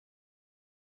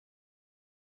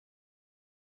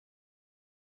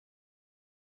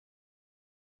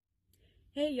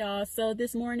Hey y'all, so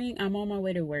this morning I'm on my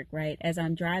way to work, right? As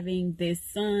I'm driving, this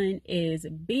sun is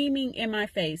beaming in my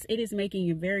face. It is making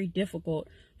it very difficult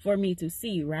for me to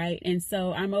see, right? And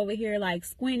so I'm over here like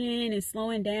squinting and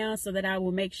slowing down so that I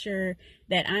will make sure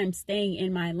that I'm staying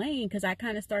in my lane, because I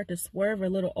kind of start to swerve a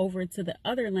little over to the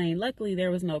other lane. Luckily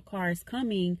there was no cars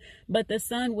coming, but the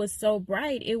sun was so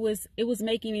bright, it was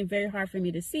making it very hard for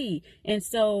me to see. And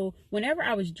so whenever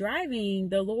I was driving,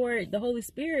 the Holy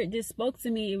Spirit just spoke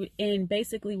to me and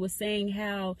basically was saying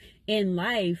how in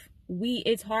life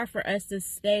it's hard for us to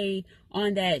stay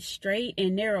on that straight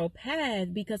and narrow path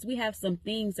because we have some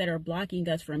things that are blocking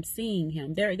us from seeing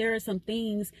him. There are some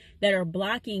things that are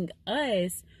blocking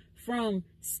us from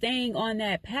staying on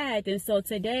that path. And so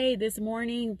today, this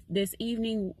morning, this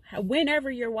evening,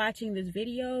 whenever you're watching this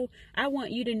video, I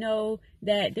want you to know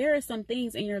that there are some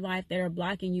things in your life that are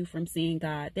blocking you from seeing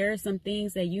God. There are some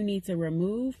things that you need to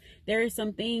remove. There are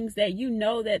some things that you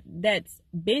know that's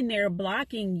been there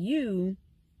blocking you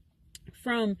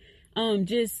from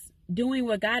just doing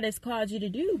what God has called you to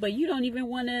do, but you don't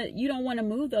want to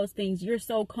move those things. You're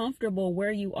so comfortable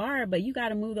where you are, but you got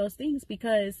to move those things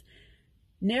because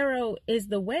narrow is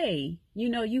the way.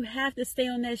 You have to stay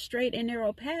on that straight and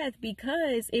narrow path,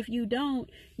 because if you don't,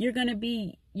 you're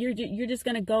just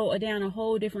going to go down a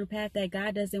whole different path that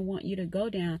God doesn't want you to go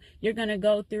down. You're going to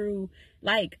go through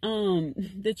like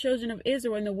the children of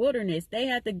Israel in the wilderness. They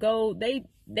had to go,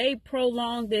 they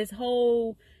prolonged this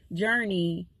whole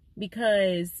journey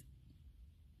because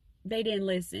they didn't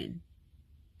listen.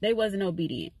 They wasn't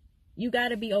obedient. You got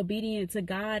to be obedient to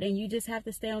God, and you just have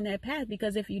to stay on that path,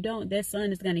 because if you don't, that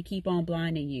sun is going to keep on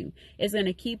blinding you. It's going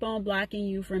to keep on blocking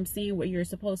you from seeing what you're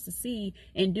supposed to see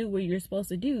and do what you're supposed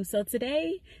to do. So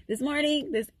today, this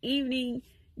morning, this evening,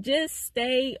 just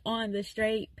stay on the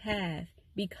straight path,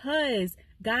 because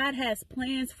God has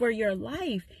plans for your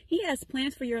life. He has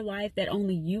plans for your life that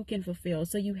only you can fulfill.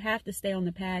 So you have to stay on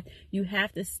the path. You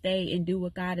have to stay and do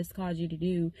what God has called you to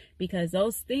do, because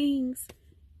those things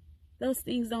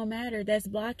don't matter. That's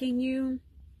blocking you,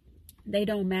 they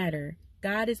don't matter.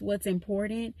 God is what's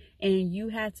important, and you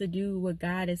have to do what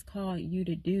God has called you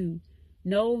to do.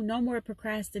 No more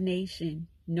procrastination.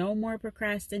 No more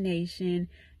procrastination.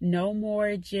 No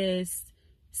more just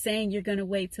saying you're going to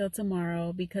wait till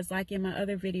tomorrow, because like in my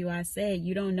other video I said,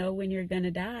 you don't know when you're going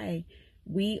to die.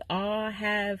 We all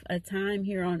have a time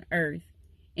here on earth,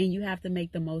 and you have to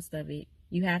make the most of it.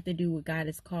 You have to do what God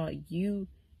has called you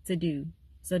to do.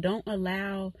 So don't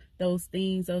allow those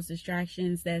things, those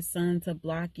distractions, that sun to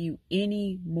block you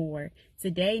anymore.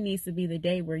 Today needs to be the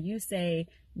day where you say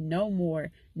no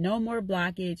more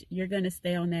blockage. You're going to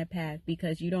stay on that path,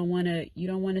 because you don't want to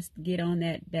get on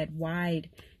that wide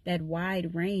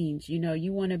range.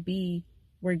 You want to be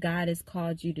where God has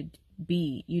called you to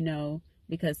be,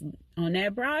 because on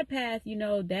that broad path,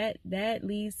 that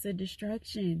leads to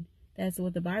destruction. That's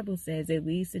what the Bible says. It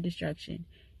leads to destruction.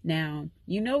 Now,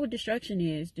 you know what destruction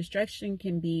is. Destruction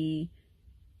can be,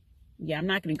 I'm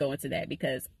not going to go into that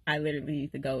because I literally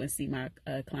need to go and see my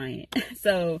client.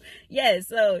 So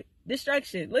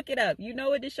destruction, look it up. You know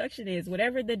what destruction is.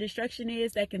 Whatever the destruction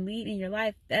is that can lead in your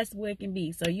life, that's what it can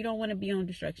be. So you don't want to be on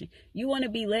destruction. You want to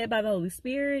be led by the Holy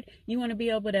Spirit. You want to be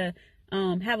able to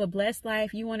have a blessed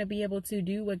life. You want to be able to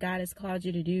do what God has called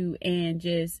you to do and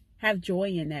just have joy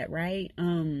in that, right?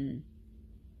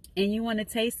 And you want to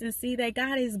taste and see that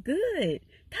God is good.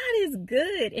 God is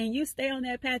good. And you stay on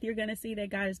that path, you're going to see that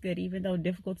God is good. Even though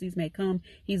difficulties may come,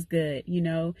 he's good,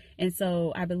 And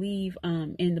so I believe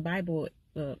in the Bible,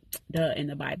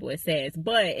 it says,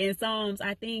 but in Psalms,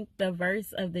 I think the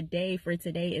verse of the day for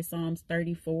today is Psalms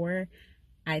 34.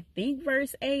 I think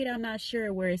verse 8, I'm not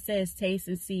sure, where it says, taste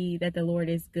and see that the Lord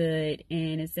is good.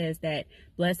 And it says that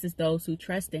blesses those who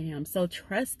trust in him. So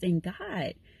trust in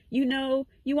God. You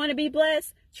want to be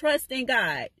blessed? Trust in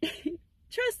God.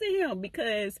 Trust in him,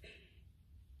 because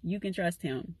you can trust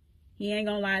him. He ain't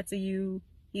gonna lie to you.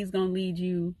 He's gonna lead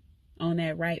you on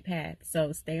that right path.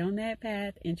 So stay on that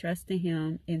path and trust in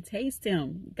him and taste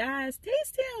him. Guys,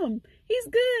 taste him. He's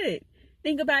good.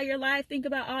 Think about your life. Think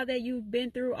about all that you've been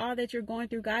through, all that you're going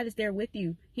through. God is there with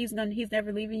you. He's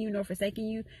never leaving you nor forsaking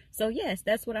you. So yes,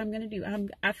 that's what I'm going to do.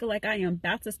 I feel like I am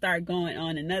about to start going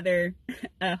on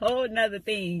a whole nother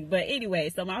thing. But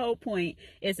anyway, so my whole point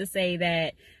is to say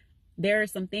that there are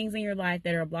some things in your life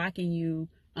that are blocking you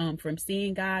from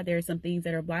seeing God. There are some things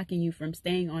that are blocking you from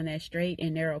staying on that straight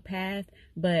and narrow path,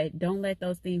 but don't let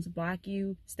those things block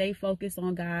you. Stay focused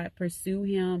on God, pursue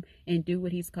him, and do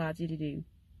what he's called you to do.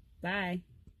 Bye.